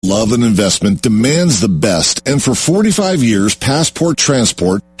love and investment demands the best, and for 45 years, Passport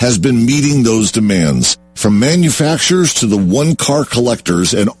Transport has been meeting those demands. From manufacturers to the one-car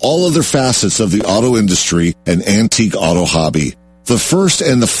collectors and all other facets of the auto industry and antique auto hobby. The first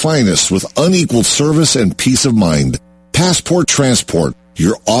and the finest with unequaled service and peace of mind. Passport Transport,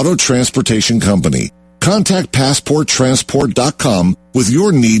 your auto transportation company. Contact PassportTransport.com with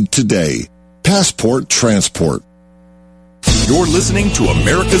your need today. Passport Transport. You're listening to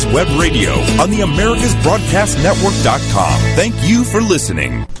America's Web Radio on the AmericasBroadcastNetwork.com. Thank you for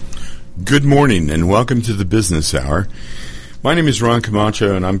listening. Good morning and welcome to the Business Hour. My name is Ron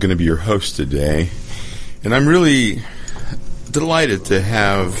Camacho and I'm going to be your host today. And I'm really delighted to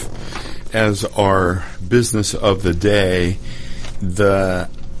have as our business of the day the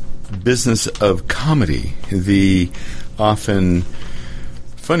business of comedy, the often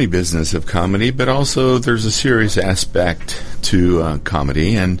funny business of comedy, but also there's a serious aspect to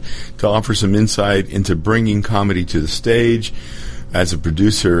comedy, and to offer some insight into bringing comedy to the stage as a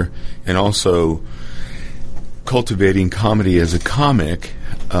producer and also cultivating comedy as a comic.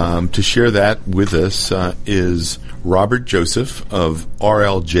 To share that with us is Robert Joseph of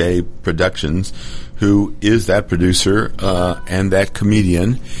RLJ Productions, who is that producer and that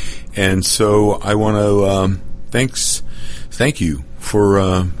comedian. And so I want to thank you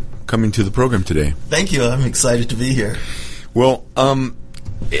for coming to the program today. Thank you. I'm excited to be here. Well,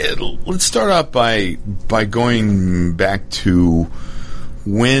 let's start out by going back to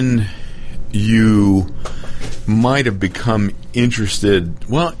when you might have become interested.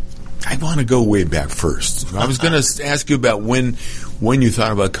 Well, I want to go way back first. I was going to ask you about when you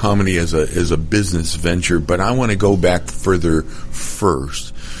thought about comedy as a business venture, but I want to go back further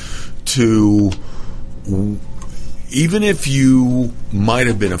first to even if you might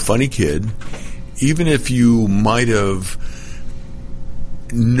have been a funny kid, even if you might have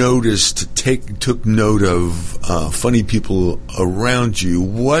took note of funny people around you,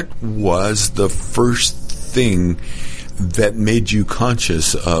 what was the first thing that made you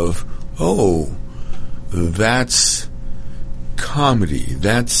conscious of, oh, that's comedy,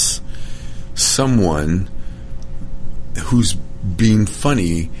 that's someone who's being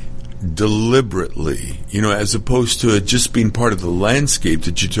funny deliberately, as opposed to it just being part of the landscape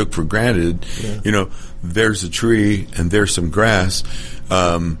that you took for granted. Yeah. There's a tree and there's some grass.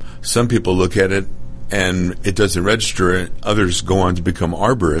 Some people look at it and it doesn't register. Others go on to become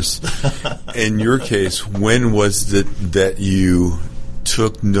arborists. In your case, when was it that you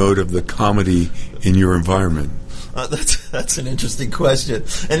took note of the comedy in your environment? That's an interesting question.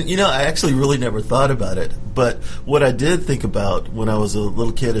 And, I actually really never thought about it. But what I did think about when I was a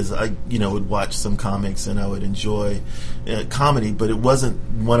little kid is I, would watch some comics and I would enjoy comedy, but it wasn't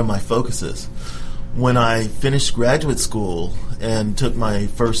one of my focuses. When I finished graduate school and took my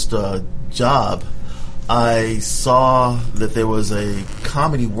first job, I saw that there was a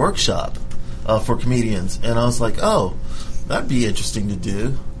comedy workshop for comedians. And I was like, oh, that'd be interesting to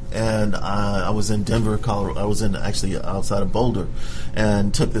do. And I was in Denver, Colorado. I was actually outside of Boulder,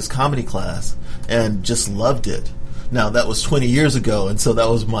 and took this comedy class and just loved it. Now, that was 20 years ago, and so that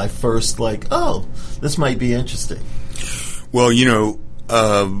was my first, oh, this might be interesting. Well, you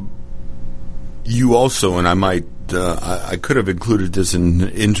also, and I could have included this in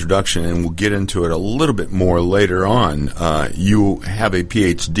the introduction, and we'll get into it a little bit more later on. You have a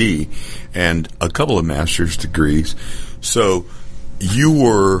PhD and a couple of master's degrees, so you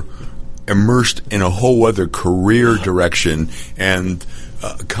were immersed in a whole other career direction, and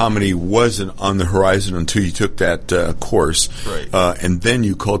comedy wasn't on the horizon until you took that course. Right. And then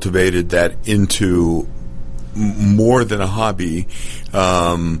you cultivated that into more than a hobby,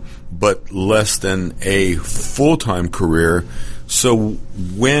 but less than a full-time career. So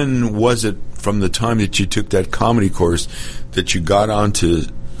when was it, from the time that you took that comedy course, that you got onto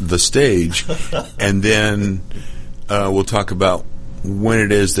the stage? And then we'll talk about when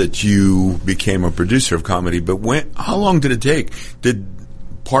it is that you became a producer of comedy. But how long did it take? Did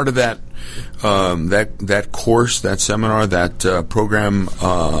part of that that course, that seminar, that program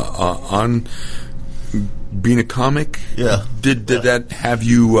on being a comic? Yeah. Did that have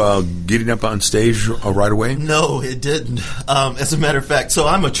you getting up on stage right away? No, it didn't. As a matter of fact, so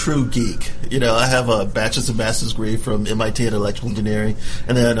I'm a true geek. I have a bachelor's and master's degree from MIT in electrical engineering,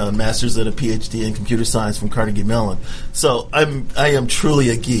 and then a master's and a PhD in computer science from Carnegie Mellon. So I am truly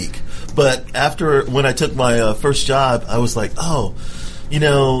a geek. But when I took my first job, I was like, oh,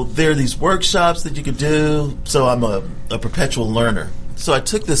 there are these workshops that you could do. So I'm a perpetual learner. So I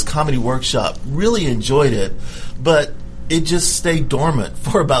took this comedy workshop, really enjoyed it, but it just stayed dormant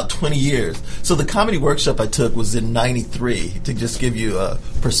for about 20 years. So the comedy workshop I took was in 93, to just give you a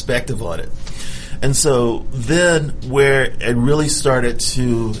perspective on it. And so then where it really started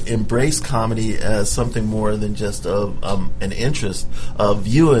to embrace comedy as something more than just an interest of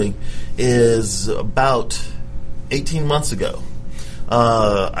viewing is about 18 months ago.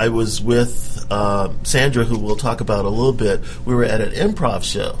 I was with Sandra, who we'll talk about a little bit. We were at an improv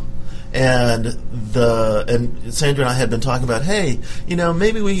show. And Sandra and I had been talking about, hey,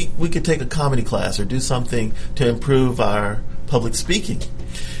 maybe we could take a comedy class or do something to improve our public speaking.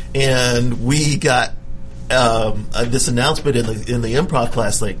 And we got this announcement in the improv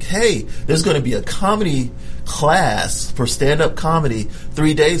class, like, hey, there's going to be a comedy class for stand-up comedy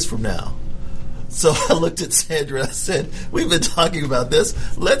 3 days from now. So I looked at Sandra and I said, we've been talking about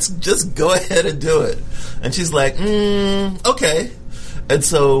this. Let's just go ahead and do it. And she's like, okay. And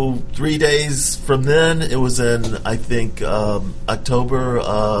so 3 days from then, it was in, I think, October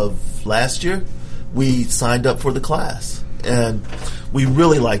of last year, we signed up for the class. And we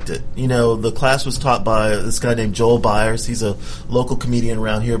really liked it. The class was taught by this guy named Joel Byers. He's a local comedian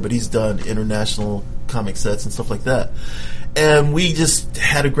around here, but he's done international comic sets and stuff like that. And we just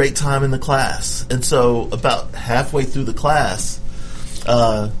had a great time in the class. And so about halfway through the class,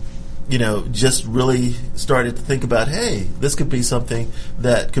 just really started to think about, hey, this could be something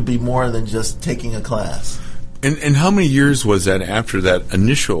that could be more than just taking a class. And how many years was that after that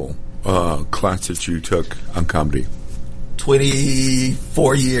initial class that you took on comedy?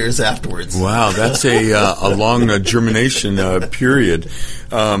 24 years afterwards. Wow, that's a long germination period.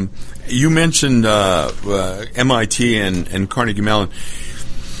 You mentioned MIT and Carnegie Mellon.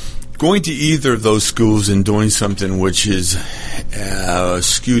 Going to either of those schools and doing something which is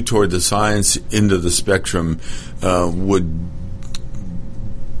skewed toward the science end of the spectrum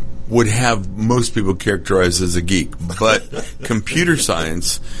would have most people characterized as a geek. But computer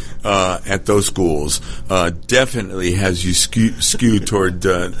science at those schools definitely has you skewed toward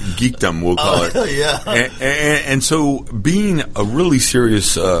geekdom, we'll call it. Yeah. And so being a really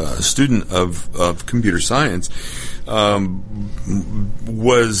serious student of computer science,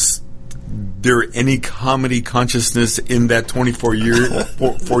 was there any comedy consciousness in that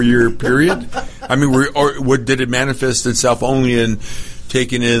 4-year period? I mean, did it manifest itself only in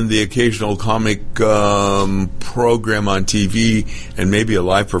taking in the occasional comic program on TV and maybe a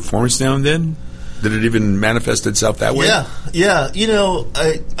live performance now and then? Did it even manifest itself that way? Yeah.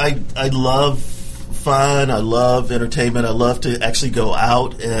 I love fun. I love entertainment. I love to actually go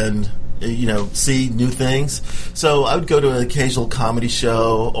out and see new things. So I would go to an occasional comedy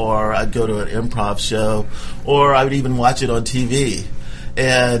show, or I'd go to an improv show, or I would even watch it on TV.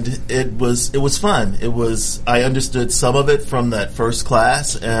 And it was fun. I understood some of it from that first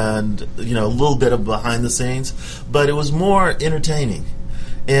class, and a little bit of behind the scenes, but it was more entertaining.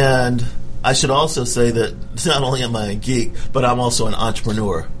 And I should also say that not only am I a geek, but I'm also an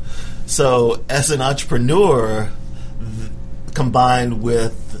entrepreneur. So as an entrepreneur, combined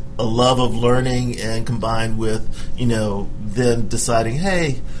with a love of learning, and combined with then deciding,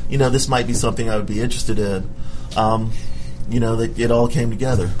 hey, this might be something I would be interested in. That it all came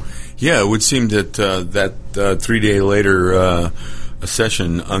together. Yeah, it would seem that that 3 day later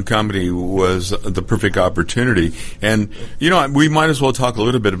session on comedy was the perfect opportunity. And, we might as well talk a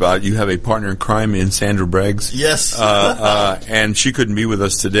little bit about, you have a partner in crime in Sandra Braggs. Yes. And she couldn't be with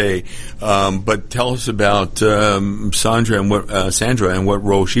us today. But tell us about Sandra and what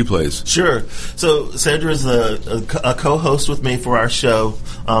role she plays. Sure. So Sandra is a co-host with me for our show.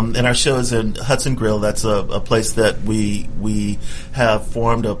 And our show is in Hudson Grill. That's a place that we have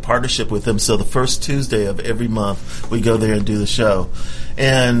formed a partnership with them. So the first Tuesday of every month, we go there and do the show.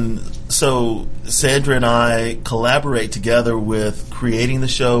 And so Sandra and I collaborate together with creating the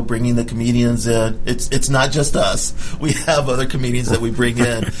show, bringing the comedians in. It's not just us. We have other comedians that we bring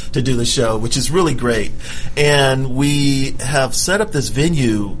in to do the show, which is really great. And we have set up this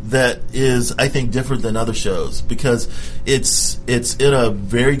venue that is, I think, different than other shows, because it's in a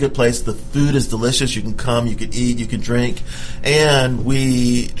very good place. The food is delicious. You can come, you can eat, you can drink. And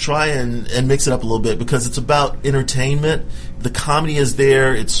we try and mix it up a little bit, because it's about entertainment. The comedy is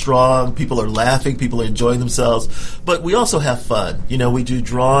there. It's strong. People are laughing. People are enjoying themselves. But we also have fun. We do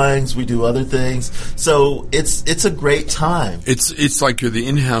drawings. We do other things. So it's a great time. It's like you're the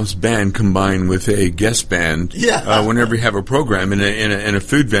in-house band combined with a guest band. Yeah. Whenever you have a program in a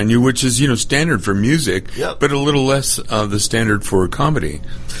food venue, which is standard for music, Yep. but a little less the standard for comedy.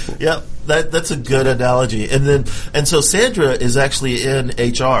 Yep. That's a good analogy. And so Sandra is actually in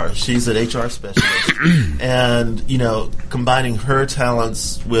HR. She's an HR specialist. And, combining her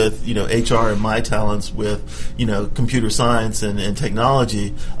talents with, HR and my talents with, computer science and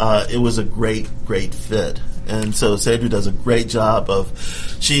technology, it was a great fit. And so Sandra does a great job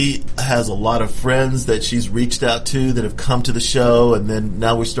she has a lot of friends that she's reached out to that have come to the show, and then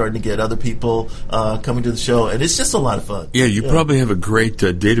now we're starting to get other people coming to the show, and it's just a lot of fun. Yeah, you probably have a great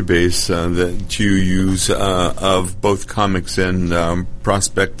database that you use of both comics and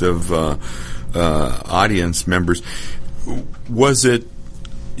prospective audience members. Was it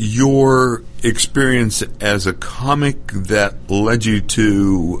your experience as a comic that led you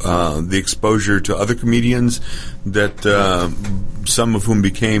to the exposure to other comedians that some of whom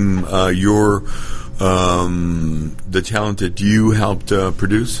became the talent that you helped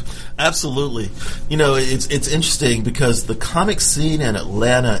produce? Absolutely. It's interesting because the comic scene in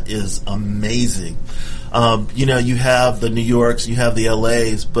Atlanta is amazing. You have the New Yorks, you have the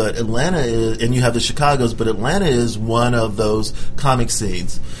LAs, but Atlanta and you have the Chicagos, but Atlanta is one of those comic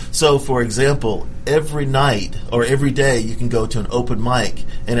scenes. So, for example, every night or every day you can go to an open mic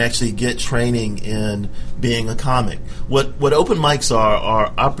and actually get training in being a comic. What open mics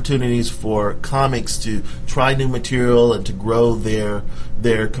are opportunities for comics to try new material and to grow their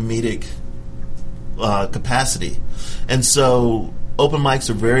comedic capacity. And so open mics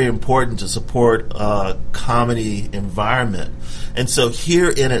are very important to support a comedy environment. And so here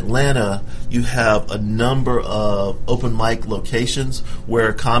in Atlanta, you have a number of open mic locations where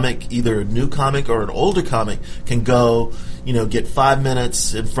a comic, either a new comic or an older comic, can go, get 5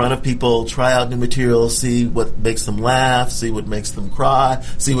 minutes in front of people, try out new material, see what makes them laugh, see what makes them cry,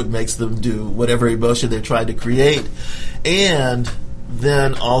 see what makes them do whatever emotion they're trying to create. And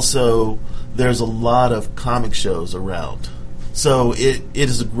then also there's a lot of comic shows around. So it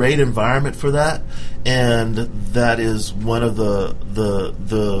is a great environment for that, and that is one of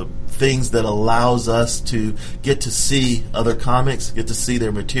the things that allows us to get to see other comics, get to see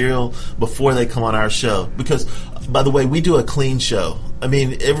their material before they come on our show. Because, by the way, we do a clean show. I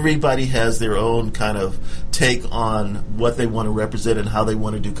mean, everybody has their own kind of take on what they want to represent and how they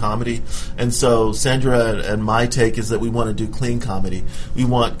want to do comedy. And so Sandra and my take is that we want to do clean comedy. We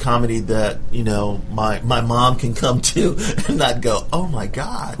want comedy that, my mom can come to and not go, oh, my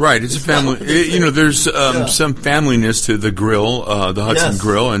God. Right. It's a family. There's some familyness to the grill, the Hudson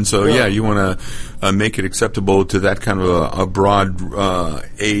Grill. And so, you want to make it acceptable to that kind of a broad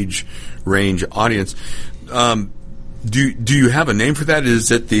age range audience. Do you have a name for that? Is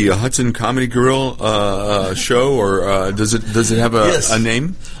it the Hudson Comedy Grill show, or does it have a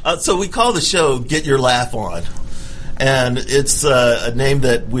name? So we call the show "Get Your Laugh On," and it's a name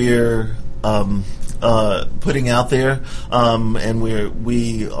that we're putting out there, and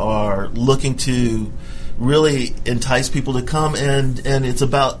we are looking to really entice people to come, and it's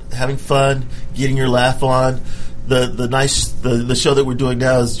about having fun, getting your laugh on. The show that we're doing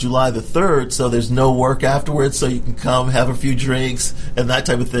now is July the 3rd, so there's no work afterwards, so you can come, have a few drinks, and that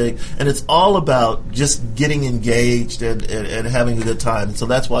type of thing. And it's all about just getting engaged and having a good time. So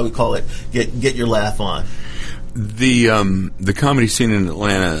that's why we call it Get Your Laugh On. The comedy scene in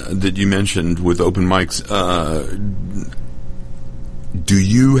Atlanta that you mentioned with open mics, do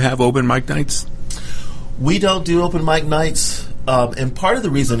you have open mic nights? We don't do open mic nights, and part of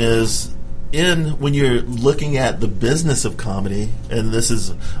the reason is when you're looking at the business of comedy, and this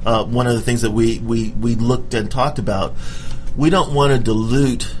is one of the things that we looked and talked about, we don't want to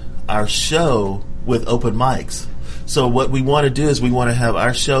dilute our show with open mics. So what we want to do is we want to have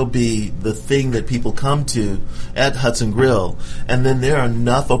our show be the thing that people come to at Hudson Grill. And then there are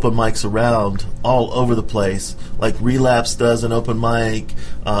enough open mics around all over the place. Like Relapse does an open mic,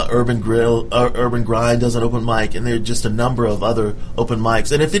 Urban Grind does an open mic, and there are just a number of other open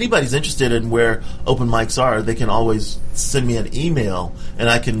mics. And if anybody's interested in where open mics are, they can always send me an email, and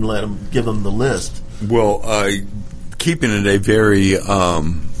I can give them the list. Well, keeping it a very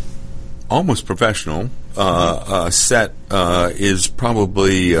almost professional set is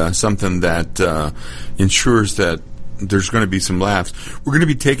probably something that ensures that there's going to be some laughs. We're going to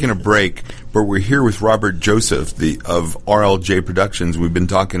be taking a break, but we're here with Robert Joseph of RLJ Productions. We've been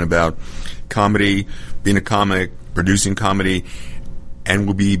talking about comedy, being a comic, producing comedy, and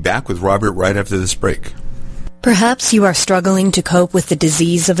we'll be back with Robert right after this break. Perhaps you are struggling to cope with the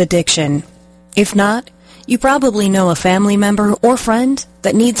disease of addiction. If not, you probably know a family member or friend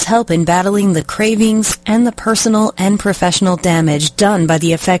that needs help in battling the cravings and the personal and professional damage done by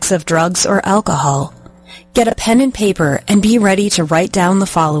the effects of drugs or alcohol. Get a pen and paper and be ready to write down the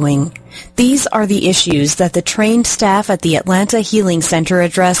following. These are the issues that the trained staff at the Atlanta Healing Center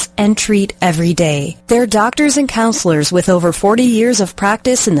address and treat every day. Their doctors and counselors with over 40 years of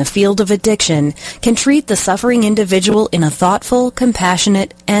practice in the field of addiction can treat the suffering individual in a thoughtful,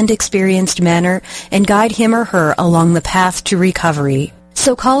 compassionate, and experienced manner and guide him or her along the path to recovery.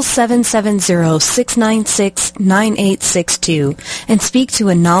 So call 770-696-9862 and speak to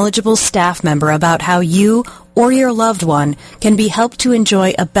a knowledgeable staff member about how you or your loved one can be helped to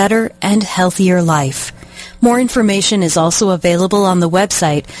enjoy a better and healthier life. More information is also available on the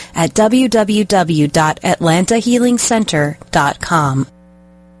website at www.atlantahealingcenter.com.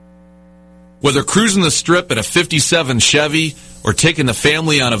 Whether cruising the strip in a 57 Chevy or taking the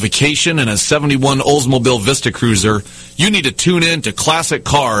family on a vacation in a 71 Oldsmobile Vista Cruiser, you need to tune in to Classic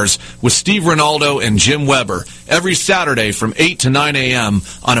Cars with Steve Ronaldo and Jim Weber every Saturday from 8 to 9 a.m.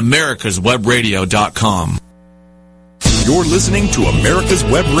 on americaswebradio.com. You're listening to America's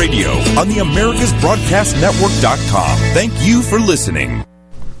Web Radio on the americasbroadcastnetwork.com. Thank you for listening.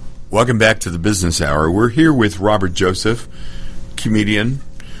 Welcome back to the Business Hour. We're here with Robert Joseph, comedian,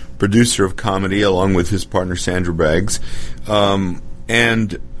 producer of comedy, along with his partner Sandra Braggs,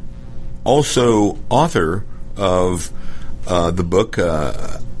 and also author of the book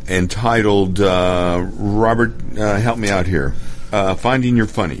entitled, Robert, help me out here, Finding Your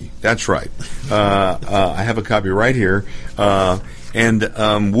Funny. That's right. I have a copy right here, and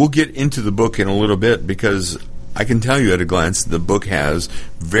we'll get into the book in a little bit because I can tell you at a glance the book has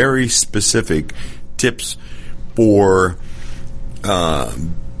very specific tips for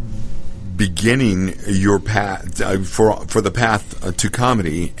beginning your path for the path to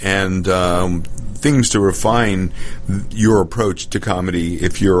comedy and things to refine your approach to comedy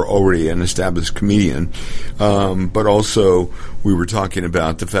if you're already an established comedian. But also, we were talking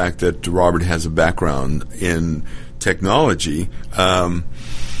about the fact that Robert has a background in technology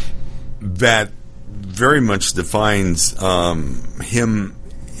that very much defines him.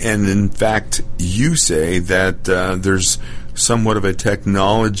 And in fact, you say that there's somewhat of a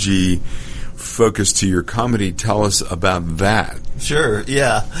technology focus to your comedy. Tell us about that. Sure,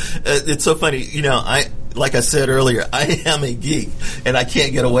 yeah. It's so funny. You know, like I said earlier, I am a geek, and I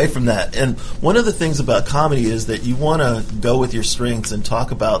can't get away from that. And one of the things about comedy is that you want to go with your strengths and talk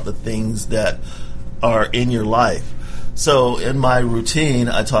about the things that are in your life. So in my routine,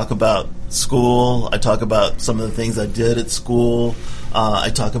 I talk about school. I talk about some of the things I did at school. I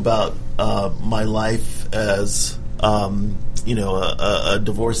talk about my life as a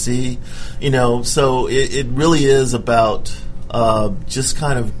divorcee, so it really is about just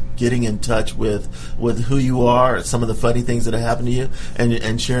kind of getting in touch with who you are, some of the funny things that have happened to you,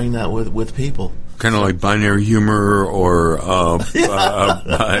 and sharing that with people. Kind of like binary humor or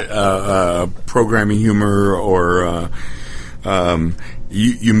programming humor or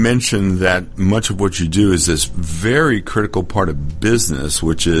you mentioned that much of what you do is this very critical part of business,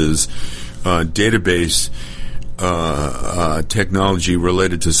 which is database technology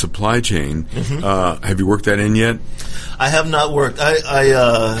related to supply chain. Mm-hmm. Have you worked that in yet? I have not worked.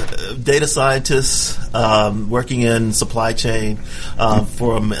 I data scientist working in supply chain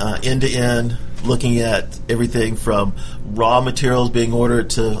from end to end, looking at everything from raw materials being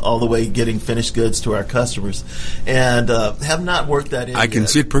ordered to all the way getting finished goods to our customers, and have not worked that in I can yet.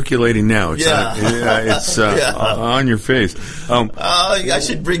 see it percolating now. It's, it's on your face. I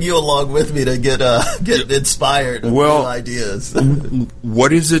should bring you along with me to get inspired with new ideas.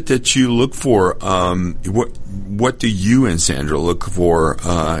 What is it that you look for? What do you and Sandra look for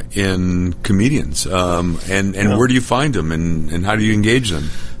in comedians? And where do you find them, and how do you engage them?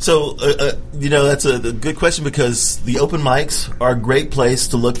 So, that's a good question, because the open mics are a great place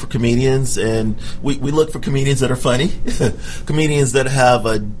to look for comedians, and we look for comedians that are funny, comedians that have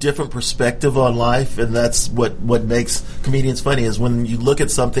a different perspective on life, and that's what makes comedians funny, is when you look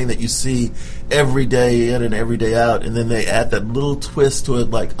at something that you see every day in and every day out, and then they add that little twist to it,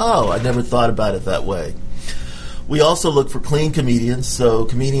 like, oh, I never thought about it that way. We also look for clean comedians, so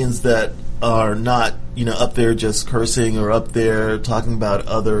comedians that are not, up there just cursing or up there talking about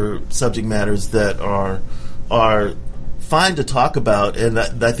other subject matters that are fine to talk about, and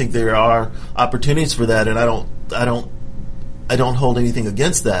I think there are opportunities for that, and I don't hold anything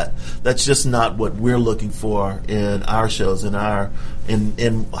against that. That's just not what we're looking for in our shows, in our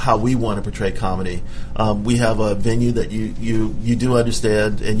in how we want to portray comedy. We have a venue that you do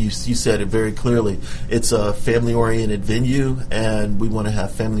understand, and you said it very clearly. It's a family-oriented venue, and we want to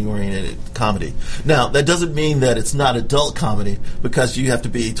have family-oriented comedy. Now, that doesn't mean that it's not adult comedy, because you have to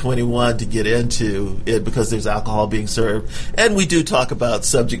be 21 to get into it, because there's alcohol being served. And we do talk about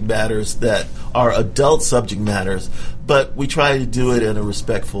subject matters that are adult subject matters, but we try to do it in a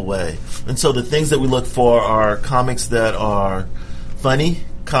respectful way. And so the things that we look for are comics that are funny,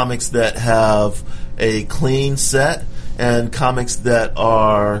 comics that have a clean set, and comics that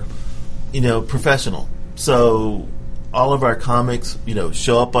are, professional. So all of our comics,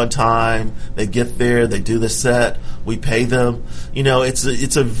 show up on time, they get there, they do the set, we pay them.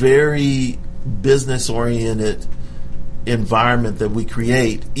 It's a very business-oriented environment that we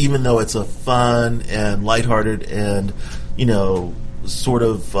create, even though it's a fun and lighthearted and, sort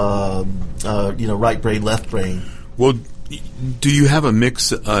of, right brain, left brain. Well, do you have a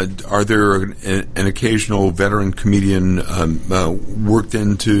mix? Are there an occasional veteran comedian worked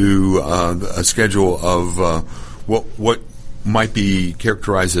into a schedule of what might be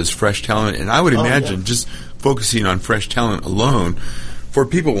characterized as fresh talent? And I would imagine just focusing on fresh talent alone, for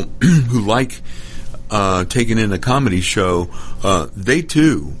people who like taking in a comedy show,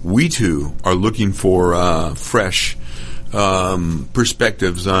 we too are looking for fresh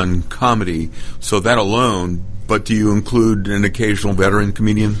perspectives on comedy. So that alone. But do you include an occasional veteran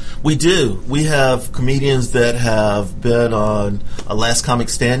comedian? We do. We have comedians that have been on Last Comic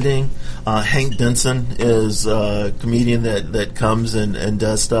Standing. Hank Benson is a comedian that comes and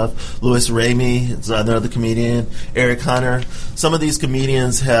does stuff. Louis Ramey is another comedian. Eric Hunter. Some of these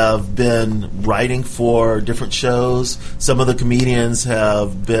comedians have been writing for different shows. Some of the comedians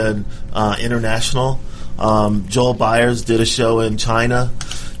have been international. Joel Byers did a show in China.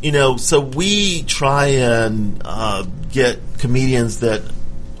 So we try and get comedians that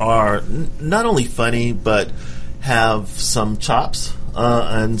are not only funny, but have some chops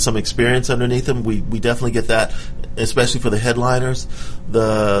and some experience underneath them. We definitely get that, especially for the headliners.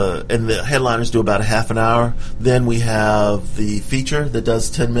 The headliners do about a half an hour. Then we have the feature that does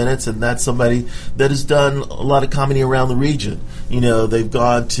 10 minutes, and that's somebody that has done a lot of comedy around the region. They've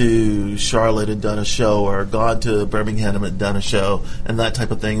gone to Charlotte and done a show, or gone to Birmingham and done a show, and that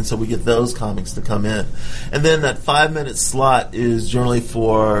type of thing. And so we get those comics to come in. And then that 5-minute slot is generally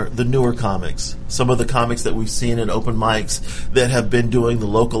for the newer comics. Some of the comics that we've seen in open mics that have been doing the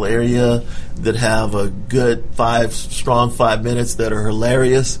local area, that have a good strong 5 minutes that are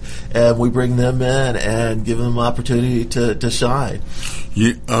hilarious, and we bring them in and give them an opportunity to shine.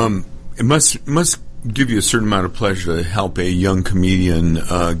 It must give you a certain amount of pleasure to help a young comedian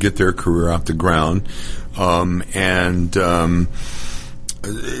get their career off the ground,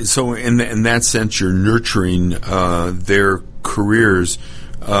 so in that sense, you're nurturing their careers,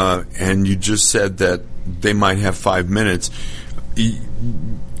 and you just said that they might have 5 minutes.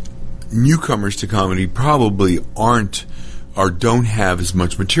 Newcomers to comedy probably aren't or don't have as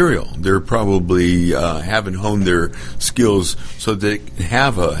much material. They're probably haven't honed their skills so they can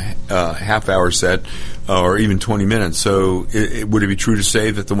have a half-hour set or even 20 minutes. So would it be true to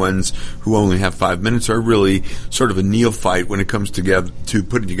say that the ones who only have 5 minutes are really sort of a neophyte when it comes to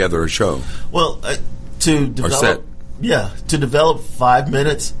putting together a show? Well, to develop 5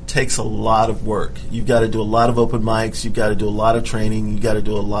 minutes takes a lot of work. You've got to do a lot of open mics. You've got to do a lot of training. You've got to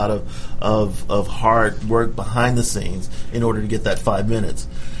do a lot of hard work behind the scenes in order to get that 5 minutes.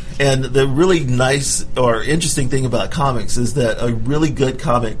 And the really nice or interesting thing about comics is that a really good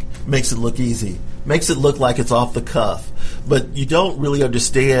comic makes it look easy, makes it look like it's off the cuff. But you don't really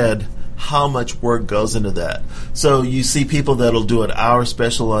understand how much work goes into that. So you see people that'll do an hour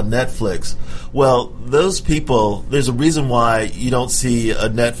special on Netflix. Well, those people, there's a reason why you don't see a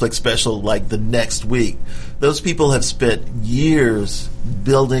Netflix special like the next week. Those people have spent years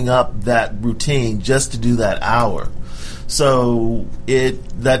building up that routine just to do that hour. So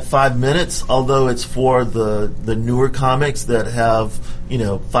that 5 minutes, although it's for the newer comics that have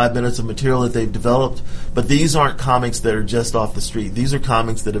 5 minutes of material that they've developed, but these aren't comics that are just off the street. These are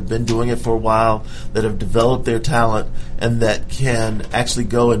comics that have been doing it for a while, that have developed their talent, and that can actually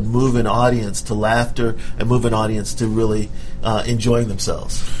go and move an audience to laughter and move an audience to really enjoying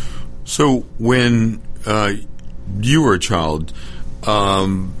themselves. So when you were a child,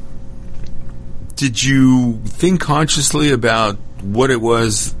 did you think consciously about what it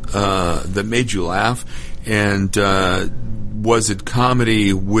was that made you laugh? And was it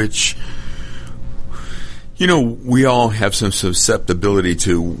comedy which, You know, we all have some susceptibility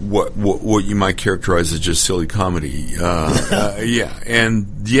to what you might characterize as just silly comedy. Yeah,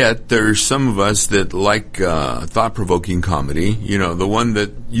 and yet there's some of us that like thought-provoking comedy. You know, the one that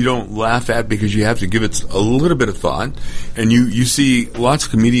you don't laugh at because you have to give it a little bit of thought, and you see lots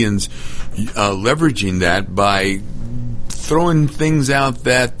of comedians leveraging that by throwing things out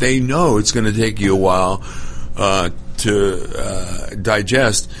that they know it's going to take you a while to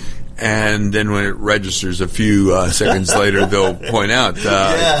digest. And then when it registers a few seconds later, they'll point out.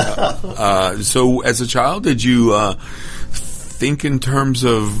 So as a child, did you think in terms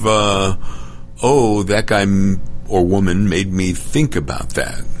of, that guy or woman made me think about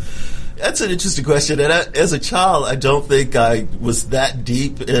that? That's an interesting question. And as a child, I don't think I was that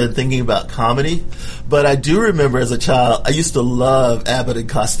deep in thinking about comedy. But I do remember as a child, I used to love Abbott and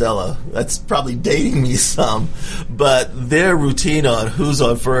Costello. That's probably dating me some. But their routine on who's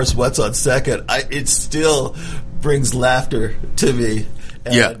on first, what's on second, it still brings laughter to me.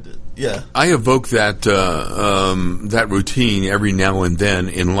 And yeah. I evoke that that routine every now and then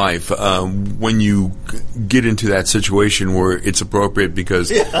in life when you get into that situation where it's appropriate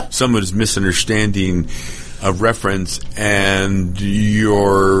because someone is misunderstanding a reference and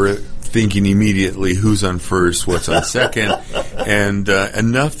you're thinking immediately who's on first, what's on second, and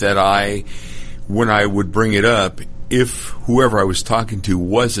enough that when I would bring it up, if whoever I was talking to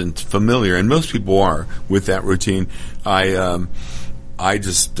wasn't familiar, and most people are with that routine, I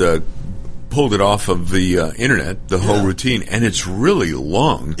just pulled it off of the internet, the whole routine, and it's really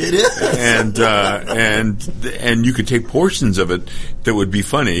long. It is, and you could take portions of it that would be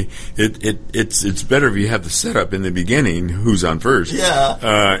funny. It's better if you have the setup in the beginning, who's on first.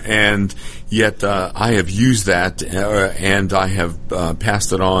 And yet I have used that, and I have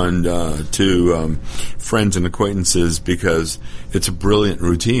passed it on to friends and acquaintances because it's a brilliant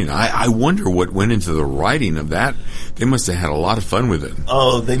routine. I wonder what went into the writing of that. They must have had a lot of fun with it.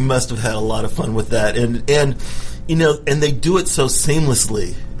 Oh, they must have had a lot of fun with that, and you know, and they do it so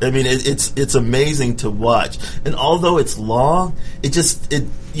seamlessly. I mean, it's amazing to watch. And although it's long,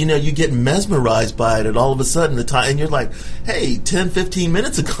 you get mesmerized by it, and all of a sudden and you're like, hey, 10, 15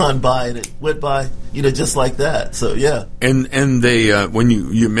 minutes have gone by, and it went by, just like that. So, yeah. And they, when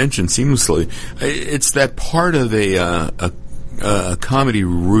you mentioned seamlessly, it's that part of a comedy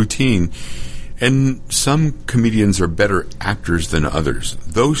routine. And some comedians are better actors than others.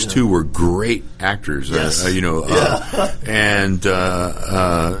 Those two were great actors, yes. And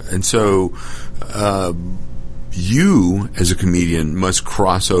so you as a comedian must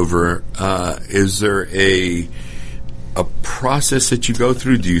cross over. Is there a process that you go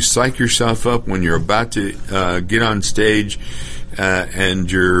through? Do you psych yourself up when you're about to get on stage?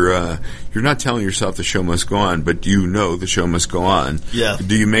 And you're not telling yourself the show must go on, but you know the show must go on. Yeah.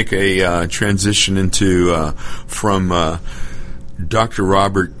 Do you make a transition into from Dr.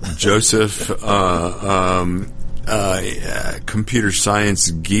 Robert Joseph, computer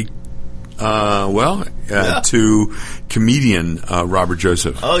science geek, to comedian Robert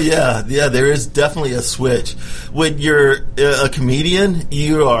Joseph? Oh, yeah. There is definitely a switch. When you're a comedian,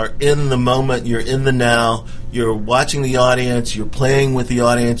 you are in the moment, you're in the now, you're watching the audience, you're playing with the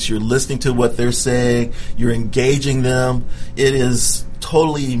audience, you're listening to what they're saying, you're engaging them. It is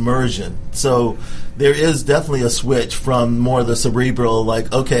totally immersion. So there is definitely a switch from more the cerebral,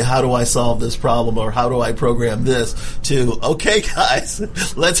 like, okay, how do I solve this problem, or how do I program this, to, okay, guys,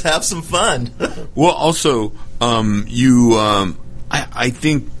 let's have some fun. Well, also, I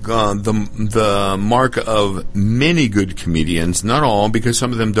think the mark of many good comedians, not all, because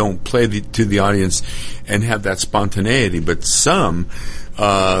some of them don't play to the audience and have that spontaneity, but some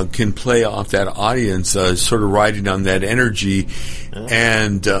can play off that audience, sort of riding on that energy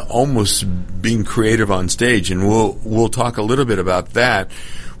and almost being creative on stage. And we'll talk a little bit about that.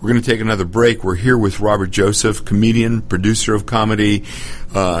 We're going to take another break. We're here with Robert Joseph, comedian, producer of comedy,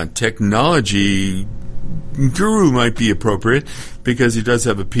 technology guru might be appropriate because he does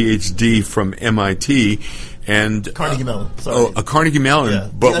have a PhD from MIT and Carnegie Mellon. A Carnegie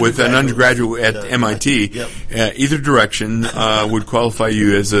Mellon, but with an undergraduate at MIT. Yep. Either direction would qualify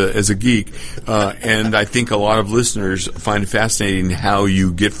you as a geek, and I think a lot of listeners find it fascinating how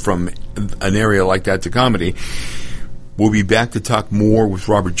you get from an area like that to comedy. We'll be back to talk more with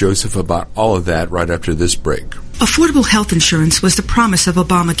Robert Joseph about all of that right after this break. Affordable health insurance was the promise of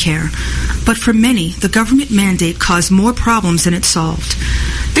Obamacare, but for many, the government mandate caused more problems than it solved.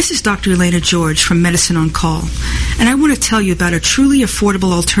 This is Dr. Elena George from Medicine on Call, and I want to tell you about a truly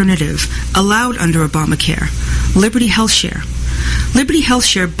affordable alternative allowed under Obamacare, Liberty HealthShare. Liberty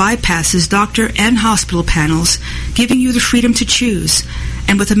HealthShare bypasses doctor and hospital panels, giving you the freedom to choose,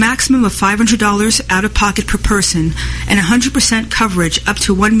 And with a maximum of $500 out-of-pocket per person and 100% coverage up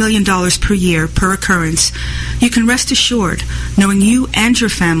to $1 million per year per occurrence, you can rest assured knowing you and your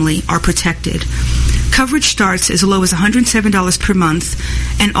family are protected. Coverage starts as low as $107 per month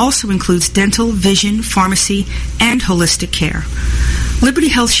and also includes dental, vision, pharmacy, and holistic care. Liberty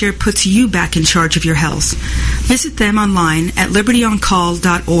HealthShare puts you back in charge of your health. Visit them online at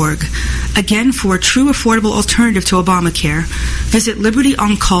libertyoncall.org. Again, for a true affordable alternative to Obamacare, visit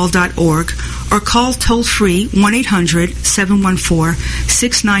libertyoncall.org or call toll-free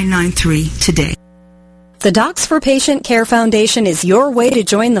 1-800-714-6993 today. The Docs for Patient Care Foundation is your way to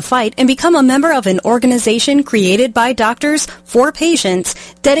join the fight and become a member of an organization created by doctors for patients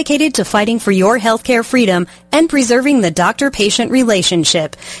dedicated to fighting for your healthcare freedom and preserving the doctor-patient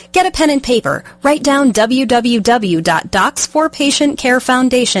relationship. Get a pen and paper. Write down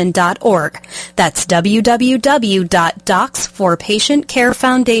www.docsforpatientcarefoundation.org. That's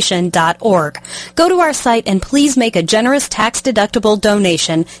www.docsforpatientcarefoundation.org. Go to our site and please make a generous tax-deductible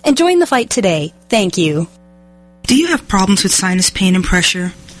donation and join the fight today. Thank you. Do you have problems with sinus pain and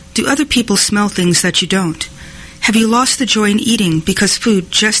pressure? Do other people smell things that you don't? Have you lost the joy in eating because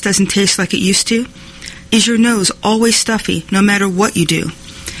food just doesn't taste like it used to? Is your nose always stuffy no matter what you do?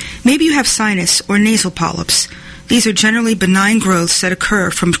 Maybe you have sinus or nasal polyps. These are generally benign growths that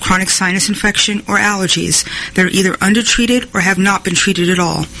occur from chronic sinus infection or allergies that are either undertreated or have not been treated at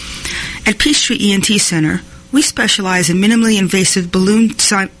all. At Peachtree ENT Center, we specialize in minimally invasive balloon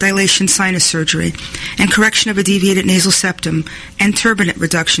dilation sinus surgery and correction of a deviated nasal septum and turbinate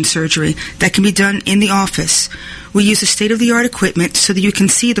reduction surgery that can be done in the office. We use state-of-the-art equipment so that you can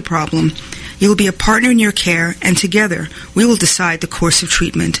see the problem. You will be a partner in your care, and together we will decide the course of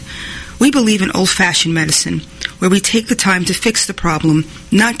treatment. We believe in old-fashioned medicine, where we take the time to fix the problem,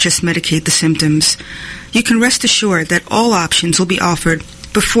 not just medicate the symptoms. You can rest assured that all options will be offered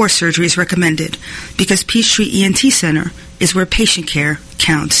before surgery is recommended, because Peachtree ENT Center is where patient care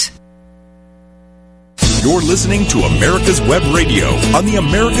counts. You're listening to America's Web Radio on the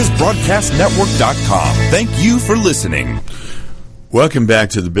AmericasBroadcastNetwork.com. Thank you for listening. Welcome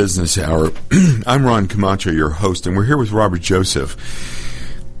back to the Business Hour. I'm Ron Camacho, your host, and we're here with Robert Joseph,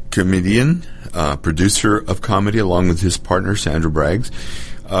 comedian, producer of comedy, along with his partner, Sandra Braggs.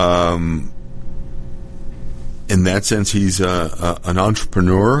 In that sense, he's an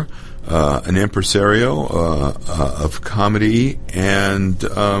entrepreneur, an impresario of comedy, and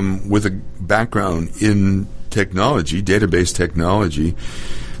with a background in technology, database technology.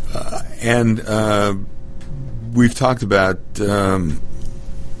 And we've talked about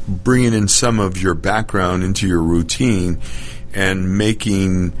bringing in some of your background into your routine and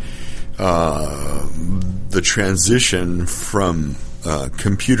making the transition from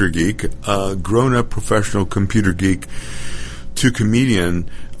computer geek, grown-up professional computer geek, to comedian.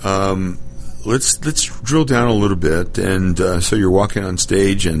 Let's drill down a little bit, and so you're walking on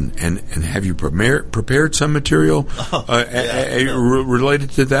stage, and have you prepared some material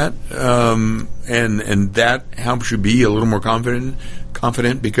related to that, and that helps you be a little more confident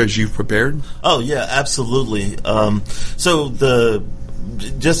because you've prepared? Oh yeah, absolutely. I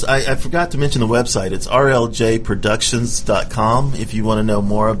forgot to mention the website. It's rljproductions.com if you want to know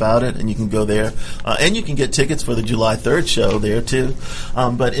more about it, and you can go there. And you can get tickets for the July 3rd show there, too.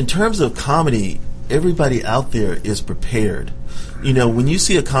 But in terms of comedy, everybody out there is prepared. You know, when you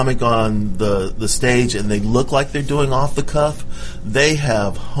see a comic on the stage and they look like they're doing off the cuff, they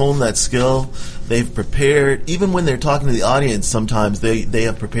have honed that skill. They've prepared. Even when they're talking to the audience, sometimes they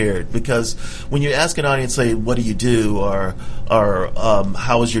have prepared. Because when you ask an audience, say, what do you do, or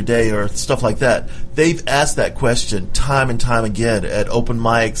how was your day, or stuff like that, they've asked that question time and time again at open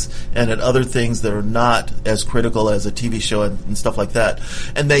mics and at other things that are not as critical as a TV show and stuff like that.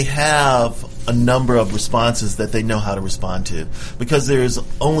 And they have a number of responses that they know how to respond to, because there's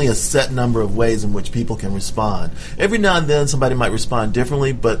only a set number of ways in which people can respond. Every now and then somebody might respond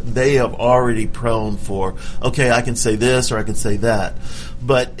differently, but they have already prone for, okay, I can say this or I can say that.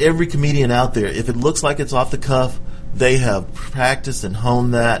 But every comedian out there, if it looks like it's off the cuff, they have practiced and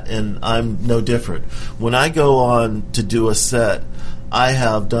honed that, and I'm no different. When I go on to do a set, I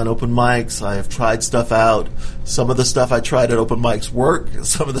have done open mics. I have tried stuff out. Some of the stuff I tried at open mics work.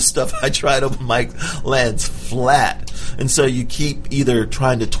 Some of the stuff I tried at open mic lands flat. And so you keep either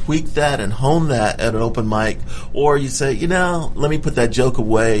trying to tweak that and hone that at an open mic, or you say, let me put that joke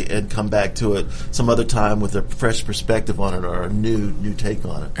away and come back to it some other time with a fresh perspective on it or a new take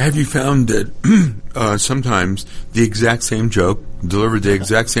on it. Have you found that sometimes the exact same joke delivered the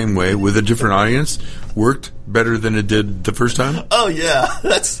exact same way with a different audience worked better than it did the first time? Oh yeah,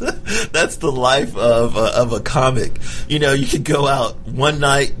 that's the life of a comic. You know, you could go out one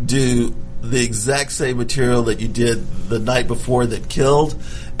night, do the exact same material that you did the night before that killed,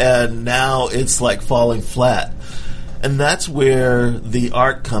 and now it's like falling flat. And that's where the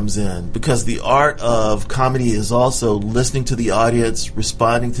art comes in, because the art of comedy is also listening to the audience,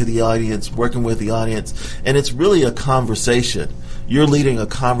 responding to the audience, working with the audience, and it's really a conversation. You're leading a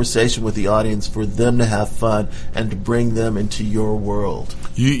conversation with the audience for them to have fun and to bring them into your world.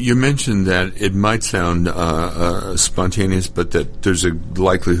 You mentioned that it might sound spontaneous, but that there's a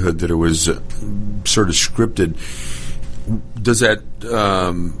likelihood that it was sort of scripted. Does that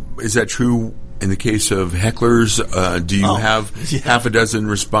is that true in the case of hecklers? Do you have half a dozen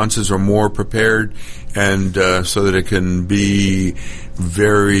responses or more prepared, and so that it can be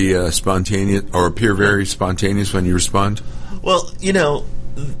very spontaneous or appear very spontaneous when you respond? Well, you know,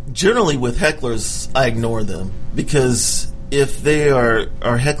 generally with hecklers, I ignore them, because if they are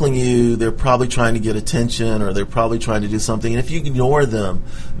heckling you, they're probably trying to get attention, or they're probably trying to do something. And if you ignore them,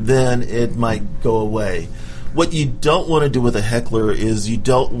 then it might go away. What you don't want to do with a heckler is you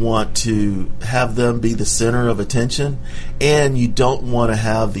don't want to have them be the center of attention, and you don't want to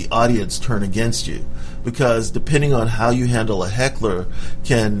have the audience turn against you, because depending on how you handle a heckler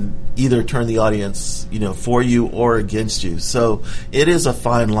can either turn the audience, you know, for you or against you. So it is a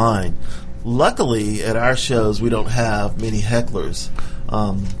fine line. Luckily, at our shows, we don't have many hecklers,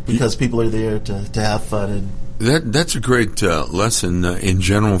 because people are there to have fun. And that's a great lesson in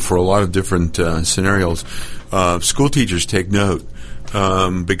general for a lot of different scenarios. School teachers take note,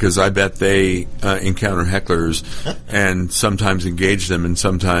 because I bet they encounter hecklers and sometimes engage them and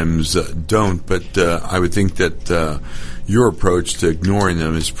sometimes don't. But I would think that your approach to ignoring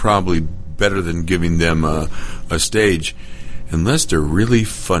them is probably better than giving them a stage, unless they're really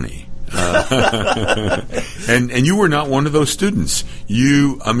funny. And you were not one of those students.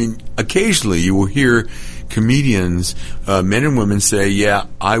 Occasionally you will hear comedians, men and women, say, yeah,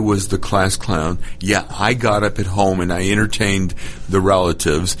 I was the class clown. Yeah, I got up at home and I entertained the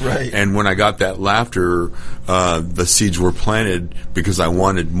relatives. Right. And when I got that laughter, the seeds were planted because I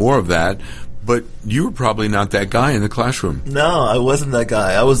wanted more of that. But you were probably not that guy in the classroom. No, I wasn't that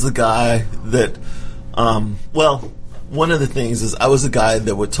guy. I was the guy that, one of the things is I was the guy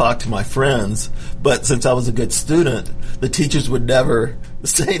that would talk to my friends, but since I was a good student, the teachers would never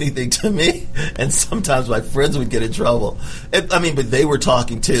say anything to me, and sometimes my friends would get in trouble. But they were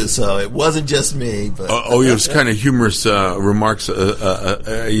talking too, so it wasn't just me. But it was kind of humorous remarks,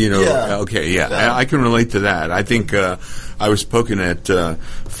 Yeah. Okay, yeah. I can relate to that. I think I was poking at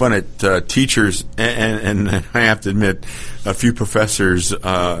fun at teachers, and I have to admit, a few professors,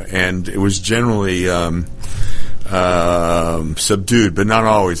 and it was generally subdued, but not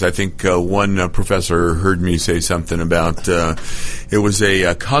always. I think one professor heard me say something about it was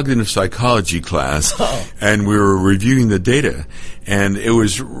a cognitive psychology class, and we were reviewing the data, and it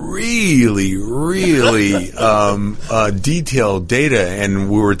was really, really detailed data, and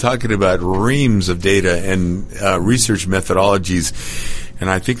we were talking about reams of data and research methodologies. And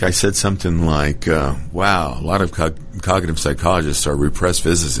I think I said something like, wow, a lot of cognitive psychologists are repressed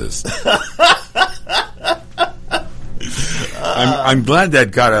physicists. I'm glad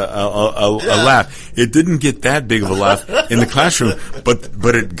that got a laugh. It didn't get that big of a laugh in the classroom,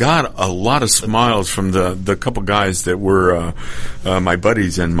 but it got a lot of smiles from the couple guys that were my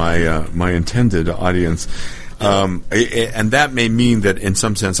buddies and my intended audience. And that may mean that in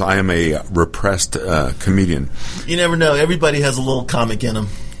some sense I am a repressed comedian. You never know. Everybody has a little comic in them.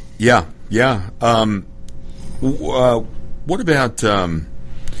 Yeah. What about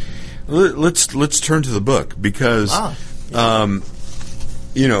let's turn to the book, because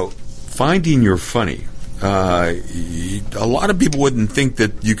finding you're funny. A lot of people wouldn't think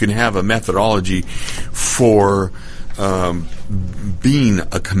that you can have a methodology for being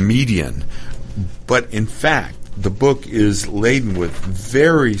a comedian, but in fact, the book is laden with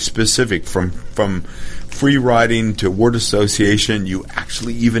very specific, from free writing to word association. You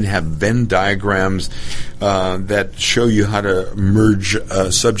actually even have Venn diagrams that show you how to merge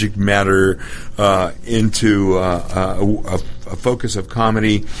subject matter into a focus of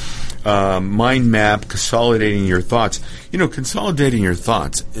comedy. Mind map, consolidating your thoughts. Consolidating your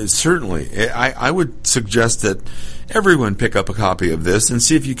thoughts is certainly, I would suggest that everyone pick up a copy of this and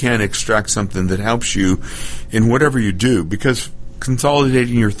see if you can extract something that helps you in whatever you do, because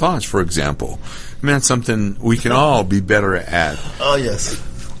consolidating your thoughts, for example, that's something we can all be better at. Oh, yes.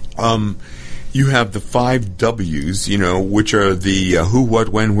 You have the 5 W's, which are the who, what,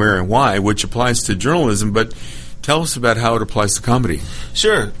 when, where, and why, which applies to journalism, but tell us about how it applies to comedy.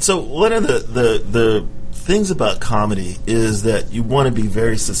 Sure. So one of the things about comedy is that you want to be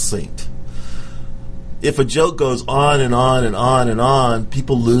very succinct. if a joke goes on and on and on and on,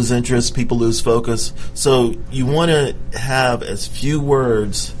 people lose interest, people lose focus. So you want to have as few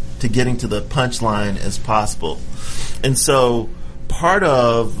words to getting to the punchline as possible. And so part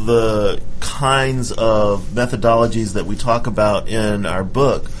of the kinds of methodologies that we talk about in our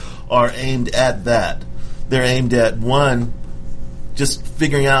book are aimed at that. They're aimed at, one, just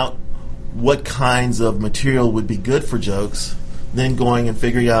figuring out what kinds of material would be good for jokes, then going and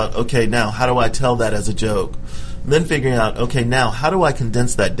figuring out, okay, now how do I tell that as a joke? Then figuring out, okay, now how do I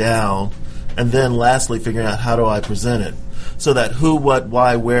condense that down? And then lastly, figuring out how do I present it? So that who, what,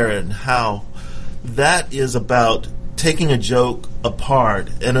 why, where, and how, that is about taking a joke apart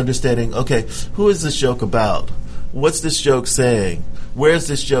and understanding, okay, who is this joke about? What's this joke saying? Where is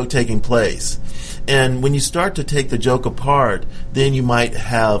this joke taking place? And when you start to take the joke apart, then you might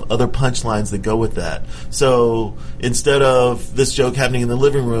have other punchlines that go with that. So instead of this joke happening in the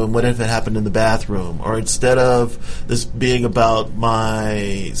living room, what if it happened in the bathroom? Or instead of this being about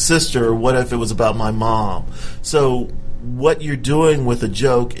my sister, what if it was about my mom? So what you're doing with a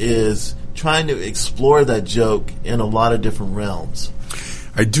joke is trying to explore that joke in a lot of different realms.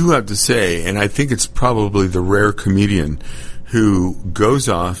 I do have to say, and I think it's probably the rare comedian who goes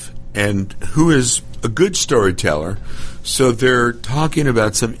off and who is a good storyteller. So they're talking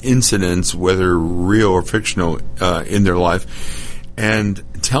about some incidents, whether real or fictional, in their life, and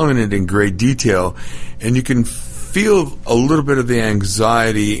telling it in great detail. And you can feel a little bit of the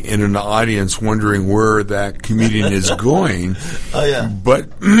anxiety in an audience wondering where that comedian is going. Oh, yeah. But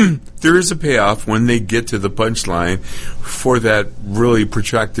there is a payoff when they get to the punchline for that really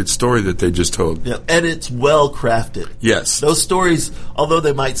protracted story that they just told. Yeah, and it's well crafted. Yes. Those stories, although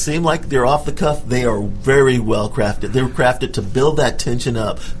they might seem like they're off the cuff, they are very well crafted. They're crafted to build that tension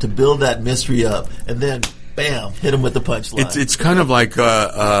up, to build that mystery up, and then bam, hit them with the punchline. It's kind of like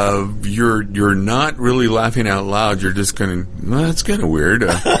you're not really laughing out loud. You're just going, well, that's kind of weird.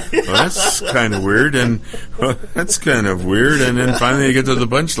 Well, that's kind of weird, and well, that's kind of weird. And then finally you get to the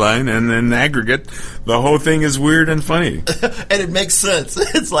punchline, and then aggregate, the whole thing is weird and funny. And it makes sense.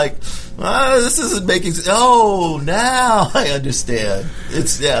 It's like, this isn't making sense. Oh, now I understand.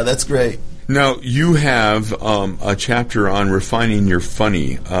 That's great. Now, you have a chapter on refining your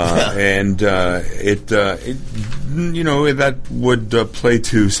funny, and that would play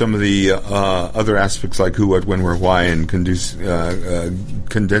to some of the other aspects like who, what, when, where, why, and condensing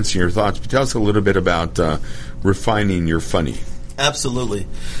your thoughts. But tell us a little bit about refining your funny. Absolutely.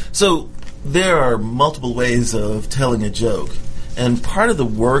 So there are multiple ways of telling a joke. And part of the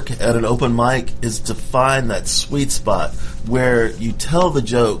work at an open mic is to find that sweet spot where you tell the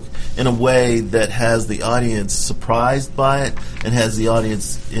joke in a way that has the audience surprised by it and has the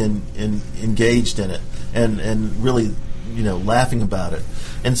audience engaged in it and really, laughing about it.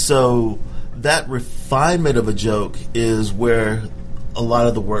 And so that refinement of a joke is where a lot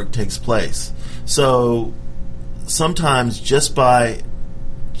of the work takes place. So sometimes just by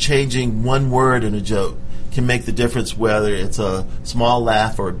changing one word in a joke can make the difference whether it's a small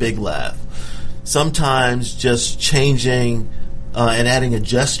laugh or a big laugh. Sometimes just changing and adding a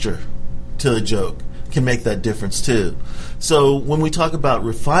gesture to the joke can make that difference too. So when we talk about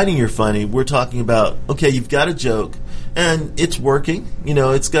refining your funny, we're talking about, okay, you've got a joke and it's working,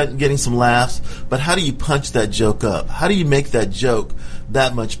 it's getting some laughs, but how do you punch that joke up? How do you make that joke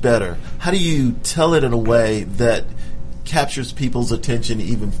that much better? How do you tell it in a way that captures people's attention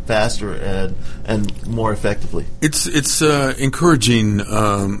even faster and more effectively? It's encouraging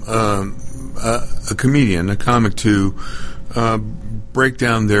a comedian, a comic, to break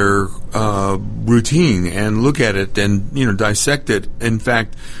down their routine and look at it and dissect it. In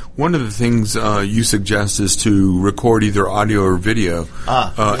fact, one of the things you suggest is to record either audio or video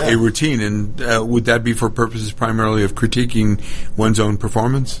a routine, and would that be for purposes primarily of critiquing one's own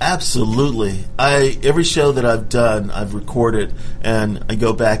performance? Absolutely. Every show that I've done, I've recorded, and I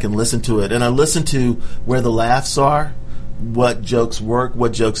go back and listen to it, and I listen to where the laughs are, what jokes work,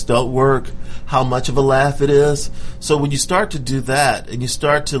 what jokes don't work, how much of a laugh it is. So when you start to do that and you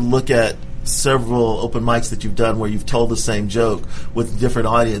start to look at several open mics that you've done where you've told the same joke with different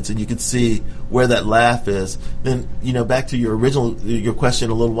audience and you can see where that laugh is, then, back to your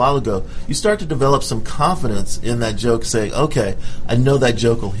question a little while ago, you start to develop some confidence in that joke, saying, okay, I know that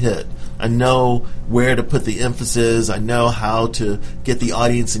joke will hit. I know where to put the emphasis. I know how to get the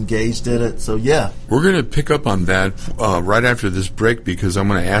audience engaged in it. So, yeah. We're going to pick up on that right after this break, because I'm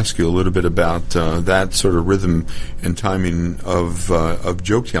going to ask you a little bit about that sort of rhythm and timing of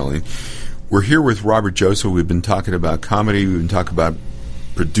joke telling. We're here with Robert Joseph. We've been talking about comedy. We've been talking about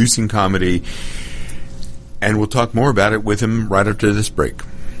producing comedy. And we'll talk more about it with him right after this break.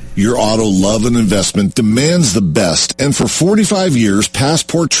 your auto love and investment demands the best, and for 45 years,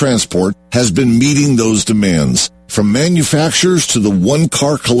 Passport Transport has been meeting those demands. From manufacturers to the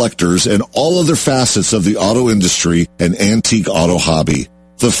one-car collectors and all other facets of the auto industry and antique auto hobby.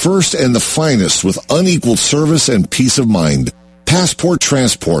 The first and the finest with unequaled service and peace of mind. Passport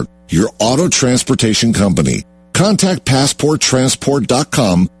Transport, your auto transportation company. Contact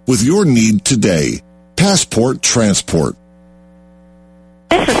PassportTransport.com with your need today. Passport Transport.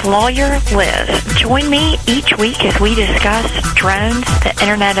 This is Lawyer Liz. Join me each week as we discuss drones, the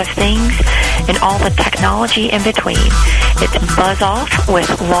Internet of Things, and all the technology in between. It's Buzz Off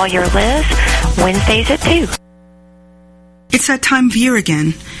with Lawyer Liz, Wednesdays at 2. It's that time of year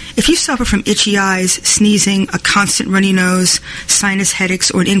again. If you suffer from itchy eyes, sneezing, a constant runny nose, sinus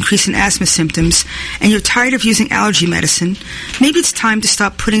headaches, or an increase in asthma symptoms, and you're tired of using allergy medicine, maybe it's time to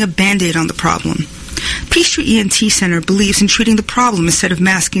stop putting a Band-Aid on the problem. Peachtree ENT Center believes in treating the problem instead of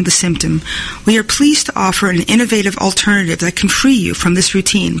masking the symptom. We are pleased to offer an innovative alternative that can free you from this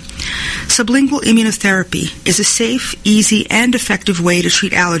routine. Sublingual immunotherapy is a safe, easy, and effective way to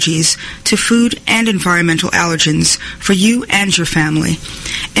treat allergies to food and environmental allergens for you and your family.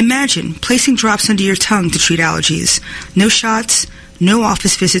 Imagine placing drops under your tongue to treat allergies. No shots, no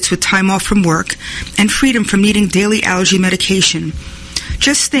office visits with time off from work, and freedom from needing daily allergy medication.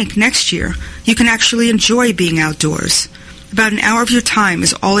 Just think, next year, you can actually enjoy being outdoors. About an hour of your time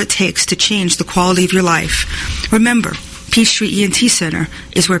is all it takes to change the quality of your life. Remember, Peachtree ENT Center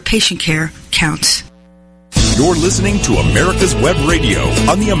is where patient care counts. You're listening to America's Web Radio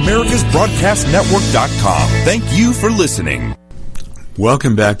on the AmericasBroadcastNetwork.com. Thank you for listening.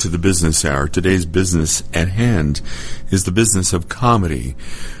 Welcome back to the Business Hour. Today's business at hand is the business of comedy,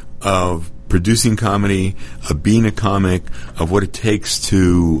 of producing comedy, of being a comic, of what it takes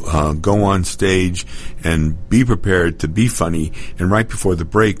to go on stage and be prepared to be funny. And right before the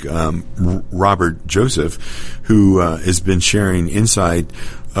break, Robert Joseph, who has been sharing insight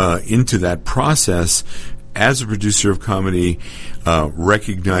into that process as a producer of comedy,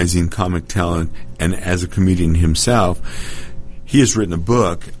 recognizing comic talent, and as a comedian himself. He has written a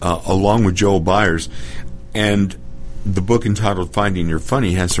book along with Joel Byers, and the book entitled Finding Your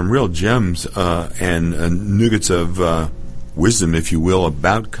Funny has some real gems and nuggets of wisdom, if you will,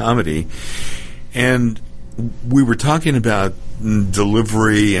 about comedy. And we were talking about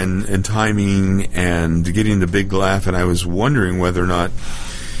delivery and timing and getting the big laugh, and I was wondering whether or not,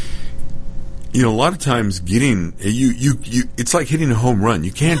 you know, a lot of times getting it's like hitting a home run.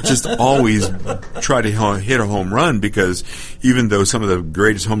 You can't just always try to hit a home run, because even though some of the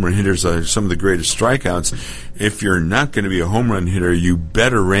greatest home run hitters are some of the greatest strikeouts, if you're not going to be a home run hitter, you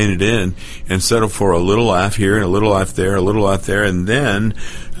better rein it in and settle for a little laugh here and a little laugh there, a little laugh there, and then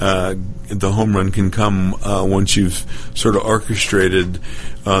the home run can come once you've sort of orchestrated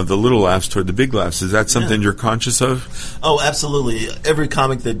the little laughs toward the big laughs. Is that something you're conscious of? Oh, absolutely. Every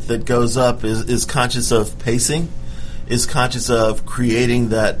comic that goes up is conscious of pacing, is conscious of creating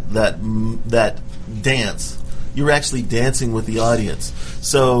that dance. You're actually dancing with the audience.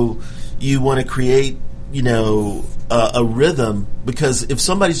 So you want to create, you know, a rhythm, because if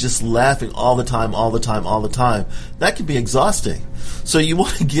somebody's just laughing all the time, that can be exhausting. So you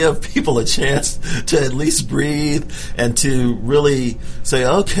want to give people a chance to at least breathe and to really say,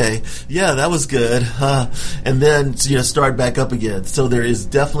 okay, yeah, that was good, and then, you know, start back up again. So there is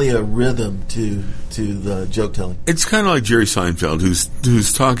definitely a rhythm to the joke telling. It's kind of like Jerry Seinfeld,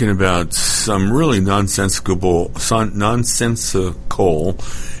 who's talking about some really nonsensical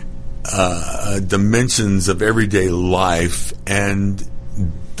dimensions of everyday life, and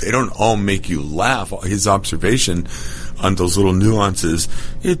they don't all make you laugh. His observation on those little nuances,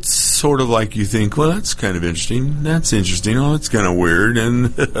 it's sort of like you think, well, that's kind of interesting, that's interesting, oh, it's kind of weird, and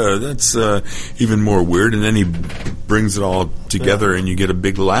that's even more weird, and then he brings it all together and you get a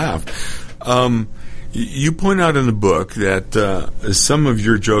big laugh. You point out in the book that some of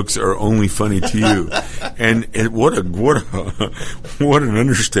your jokes are only funny to you, and what an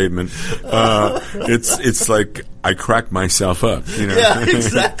understatement! It's like I crack myself up. You know? Yeah,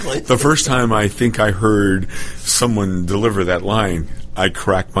 exactly. The first time I think I heard someone deliver that line, I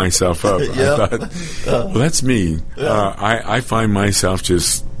cracked myself up. Yep. I thought, well, that's me. Yeah. I find myself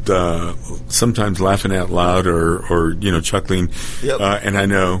just sometimes laughing out loud or you know, chuckling, yep. And I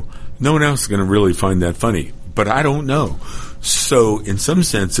know no one else is going to really find that funny, but I don't know. So in some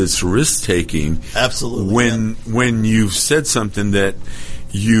sense, it's risk-taking. Absolutely. When you've said something that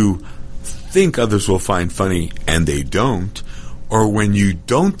you think others will find funny and they don't, or when you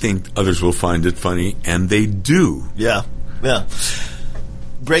don't think others will find it funny and they do. Yeah, yeah.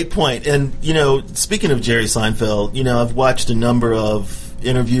 Great point. And, you know, speaking of Jerry Seinfeld, you know, I've watched a number of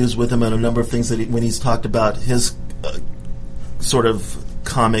interviews with him and a number of things that when he's talked about his sort of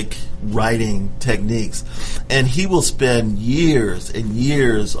comic writing techniques, and he will spend years and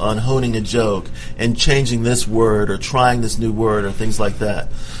years on honing a joke and changing this word or trying this new word or things like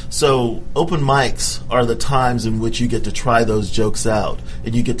that. So open mics are the times in which you get to try those jokes out,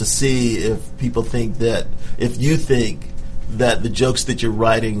 and you get to see if people think that, if you think that the jokes that you're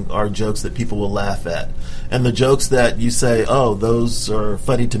writing are jokes that people will laugh at. And the jokes that you say, oh, those are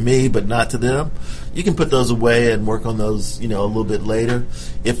funny to me but not to them, you can put those away and work on those, a little bit later.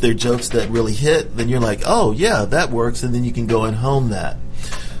 If they're jokes that really hit, then you're like, oh, yeah, that works, and then you can go and hone that.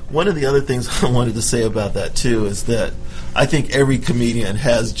 One of the other things I wanted to say about that, too, is that I think every comedian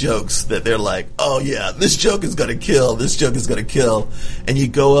has jokes that they're like, oh, yeah, this joke is going to kill, this joke is going to kill, and you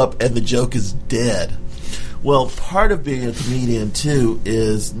go up and the joke is dead. Well, part of being a comedian, too,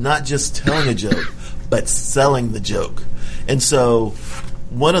 is not just telling a joke, but selling the joke. And so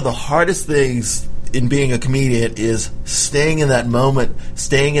one of the hardest things in being a comedian is staying in that moment,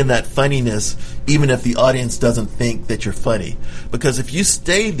 staying in that funniness, even if the audience doesn't think that you're funny. Because if you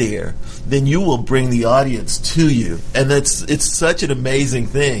stay there, then you will bring the audience to you. And it's such an amazing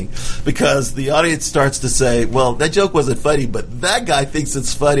thing, because the audience starts to say, well, that joke wasn't funny, but that guy thinks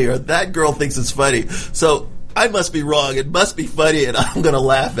it's funny, or that girl thinks it's funny. So I must be wrong. It must be funny, and I'm going to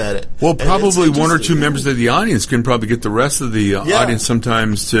laugh at it. Well, probably one or two members of the audience can probably get the rest of the audience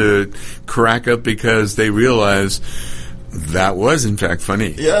sometimes to crack up because they realize that was, in fact,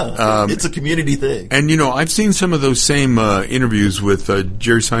 funny. Yeah, it's a community thing. And, I've seen some of those same interviews with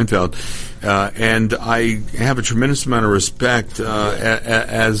Jerry Seinfeld, and I have a tremendous amount of respect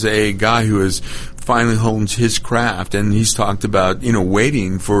as a guy who has finally hones his craft, and he's talked about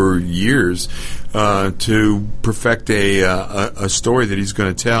waiting for years to perfect a story that he's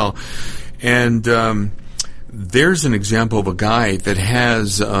going to tell. And there's an example of a guy that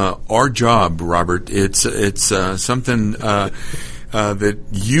has our job, Robert. It's something that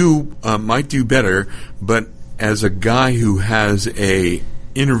you might do better, but as a guy who has a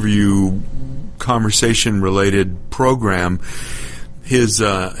interview conversation related program, his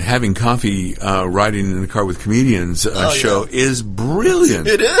having coffee riding in the car with comedians show is brilliant.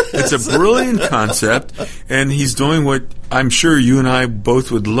 It is. It's a brilliant concept, and he's doing what I'm sure you and I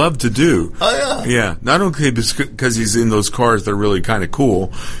both would love to do. Oh, yeah. Yeah, not only because he's in those cars that are really kind of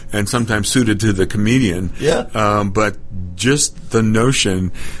cool and sometimes suited to the comedian, but just the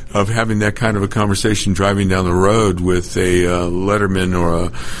notion of having that kind of a conversation driving down the road with a Letterman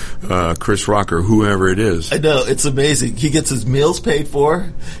or a Chris Rock or whoever it is. I know, it's amazing. He gets his meals paid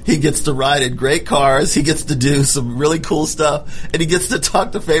for, he gets to ride in great cars, he gets to do some really cool stuff, and he gets to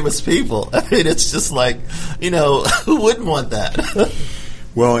talk to famous people. I mean, it's just like, who wouldn't want that?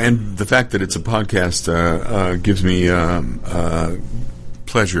 Well, and the fact that it's a podcast gives me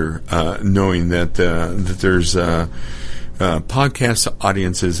pleasure knowing that there's podcast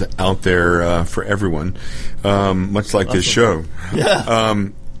audiences out there for everyone, much like this show. Yeah.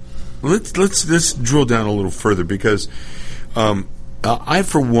 Let's drill down a little further, because I,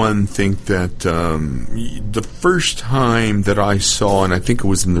 for one, think that the first time that I saw, and I think it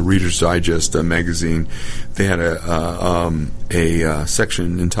was in the Reader's Digest magazine, they had a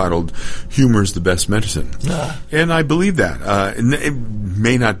section entitled "Humor's the Best Medicine," and I believe that. It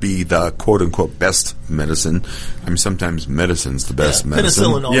may not be the quote-unquote best medicine. I mean, sometimes medicine's the best medicine.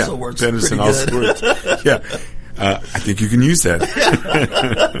 Penicillin also works pretty good. Also works. Yeah. I think you can use that.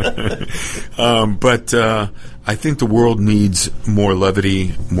 But I think the world needs more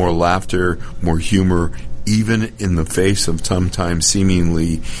levity, more laughter, more humor, even in the face of sometimes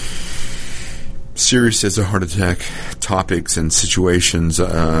seemingly serious as a heart attack topics and situations.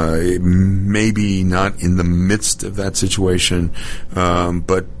 Maybe not in the midst of that situation,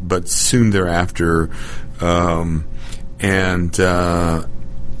 but soon thereafter, and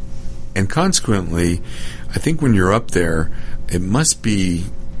consequently, I think when you're up there, it must be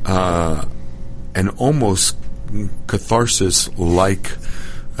an almost catharsis-like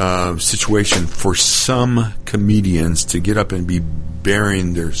situation for some comedians to get up and be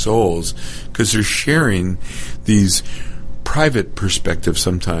bearing their souls, because they're sharing these private perspectives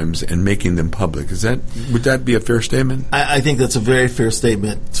sometimes and making them public. Would that be a fair statement? I think that's a very fair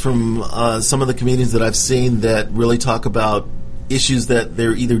statement. From some of the comedians that I've seen that really talk about issues that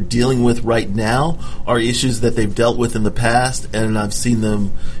they're either dealing with right now or issues that they've dealt with in the past, and I've seen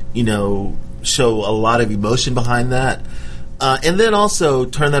them, show a lot of emotion behind that. And then also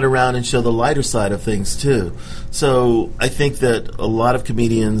turn that around and show the lighter side of things, too. So I think that a lot of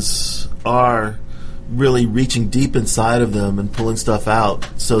comedians are really reaching deep inside of them and pulling stuff out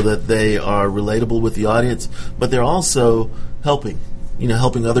so that they are relatable with the audience, but they're also helping.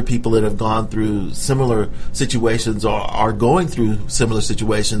 helping other people that have gone through similar situations or are going through similar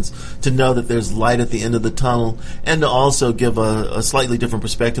situations to know that there's light at the end of the tunnel, and to also give a slightly different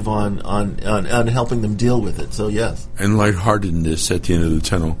perspective on helping them deal with it. So yes, and lightheartedness at the end of the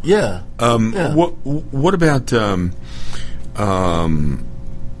tunnel. Yeah. What about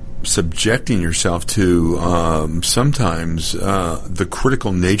subjecting yourself to sometimes the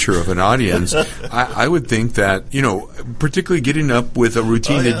critical nature of an audience? I would think that, particularly getting up with a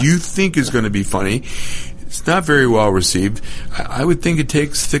routine that you think is going to be funny, it's not very well received. I would think it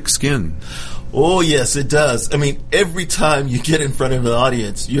takes thick skin. Oh, yes, it does. I mean, every time you get in front of an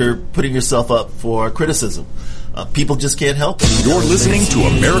audience, you're putting yourself up for criticism. People just can't help it. You're listening to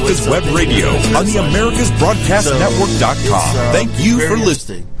America's Web Radio on the AmericasBroadcastNetwork.com. Thank you for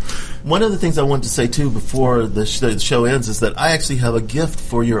listening. One of the things I wanted to say, too, before the show ends is that I actually have a gift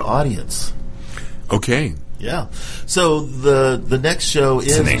for your audience. Okay. Yeah. So the next show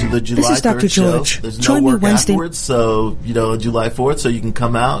is the July 3rd show. This is Dr. George. There's Join no me work Wednesday. afterwards, so, on July 4th, so you can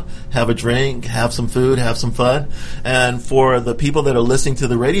come out, have a drink, have some food, have some fun. And for the people that are listening to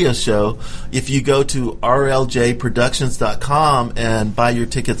the radio show, if you go to rljproductions.com and buy your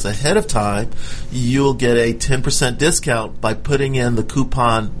tickets ahead of time, you'll get a 10% discount by putting in the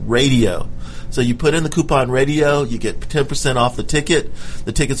coupon radio. So you put in the coupon radio, you get 10% off the ticket.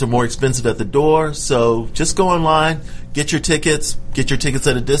 The tickets are more expensive at the door, so just go online, get your tickets at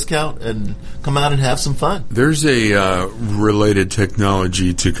a discount, and come out and have some fun. There's a related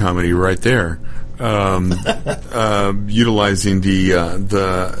technology to comedy right there, utilizing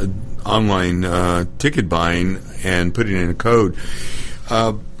the online ticket buying and putting in a code.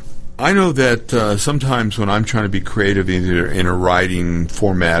 I know that sometimes when I'm trying to be creative, either in a writing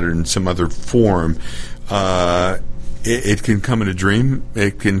format or in some other form, it can come in a dream.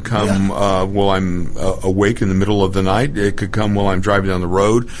 It can come while I'm awake in the middle of the night. It could come while I'm driving down the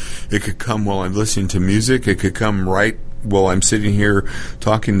road. It could come while I'm listening to music. It could come right while I'm sitting here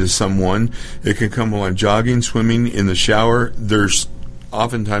talking to someone. It can come while I'm jogging, swimming, in the shower. There's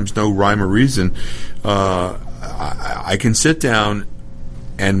oftentimes no rhyme or reason. I can sit down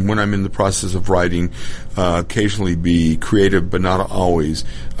and when I'm in the process of writing, occasionally be creative, but not always.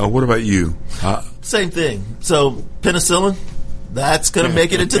 What about you? Same thing. So penicillin, that's going to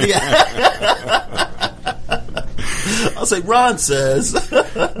make it into the I'll say Ron says.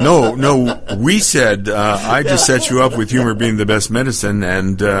 No, we said, I just set you up with humor being the best medicine,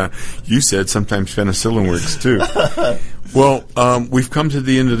 and you said sometimes penicillin works too. Well, we've come to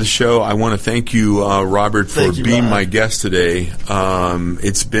the end of the show. I want to thank you, Robert, for being my guest today.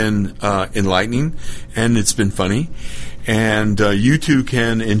 It's been enlightening, and it's been funny. And you too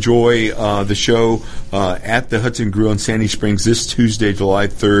can enjoy the show at the Hudson Grill in Sandy Springs this Tuesday, July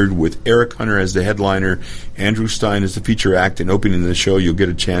 3rd, with Eric Hunter as the headliner, Andrew Stein as the feature act, and opening the show, you'll get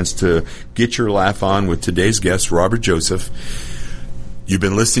a chance to get your laugh on with today's guest, Robert Joseph. You've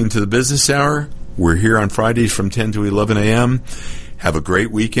been listening to the Business Hour. We're here on Fridays from 10 to 11 a.m. Have a great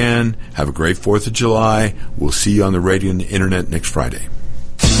weekend. Have a great 4th of July. We'll see you on the radio and the internet next Friday.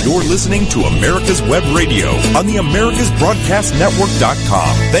 You're listening to America's Web Radio on the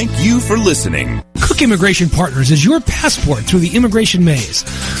AmericasBroadcastNetwork.com. Thank you for listening. Cook Immigration Partners is your passport through the immigration maze.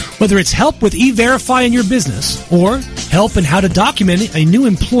 Whether it's help with E-Verify in your business, or help in how to document a new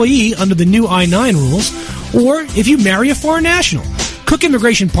employee under the new I-9 rules, or if you marry a foreign national, Cook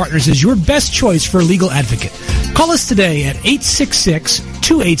Immigration Partners is your best choice for a legal advocate. Call us today at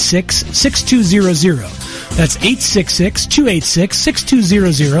 866-286-6200. That's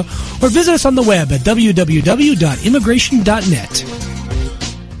 866-286-6200, or visit us on the web at www.immigration.net.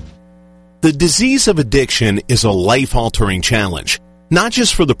 The disease of addiction is a life-altering challenge, not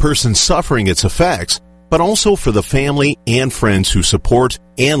just for the person suffering its effects, but also for the family and friends who support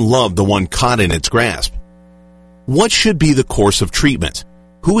and love the one caught in its grasp. What should be the course of treatment?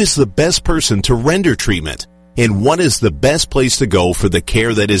 Who is the best person to render treatment? And what is the best place to go for the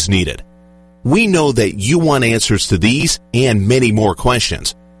care that is needed? We know that you want answers to these and many more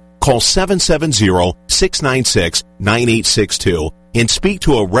questions. Call 770-696-9862 and speak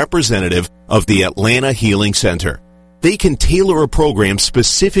to a representative of the Atlanta Healing Center. They can tailor a program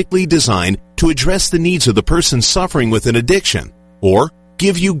specifically designed to address the needs of the person suffering with an addiction, or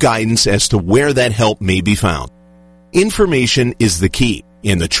give you guidance as to where that help may be found. Information is the key,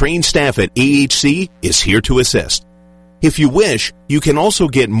 and the trained staff at AHC is here to assist. If you wish, you can also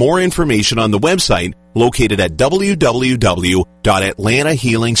get more information on the website located at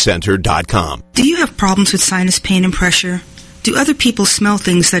www.atlantahealingcenter.com. Do you have problems with sinus pain and pressure? Do other people smell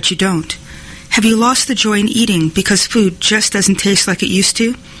things that you don't? Have you lost the joy in eating because food just doesn't taste like it used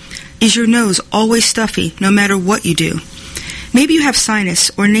to? Is your nose always stuffy no matter what you do? Maybe you have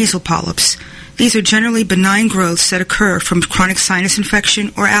sinus or nasal polyps. These are generally benign growths that occur from chronic sinus infection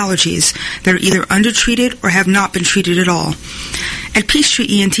or allergies that are either undertreated or have not been treated at all. At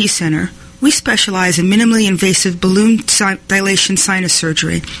Peachtree ENT Center, we specialize in minimally invasive balloon dilation sinus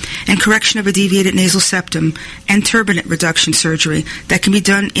surgery and correction of a deviated nasal septum and turbinate reduction surgery that can be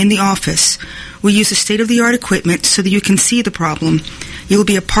done in the office. We use state-of-the-art equipment so that you can see the problem. You will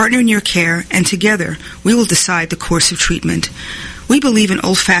be a partner in your care, and together we will decide the course of treatment. We believe in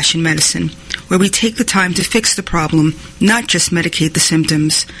old-fashioned medicine, where we take the time to fix the problem, not just medicate the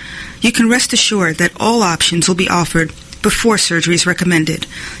symptoms. You can rest assured that all options will be offered before surgery is recommended,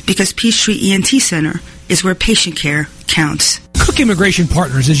 because Peachtree ENT Center is where patient care counts. Cook Immigration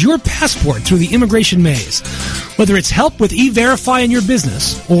Partners is your passport through the immigration maze. Whether it's help with E-Verify in your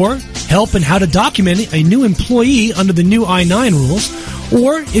business, or help in how to document a new employee under the new I-9 rules,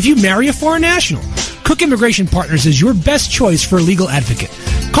 or if you marry a foreign national, Cook Immigration Partners is your best choice for a legal advocate.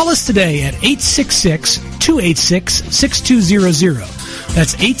 Call us today at 866-286-6200.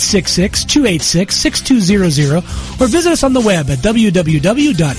 That's 866-286-6200, or visit us on the web at www.everify.com.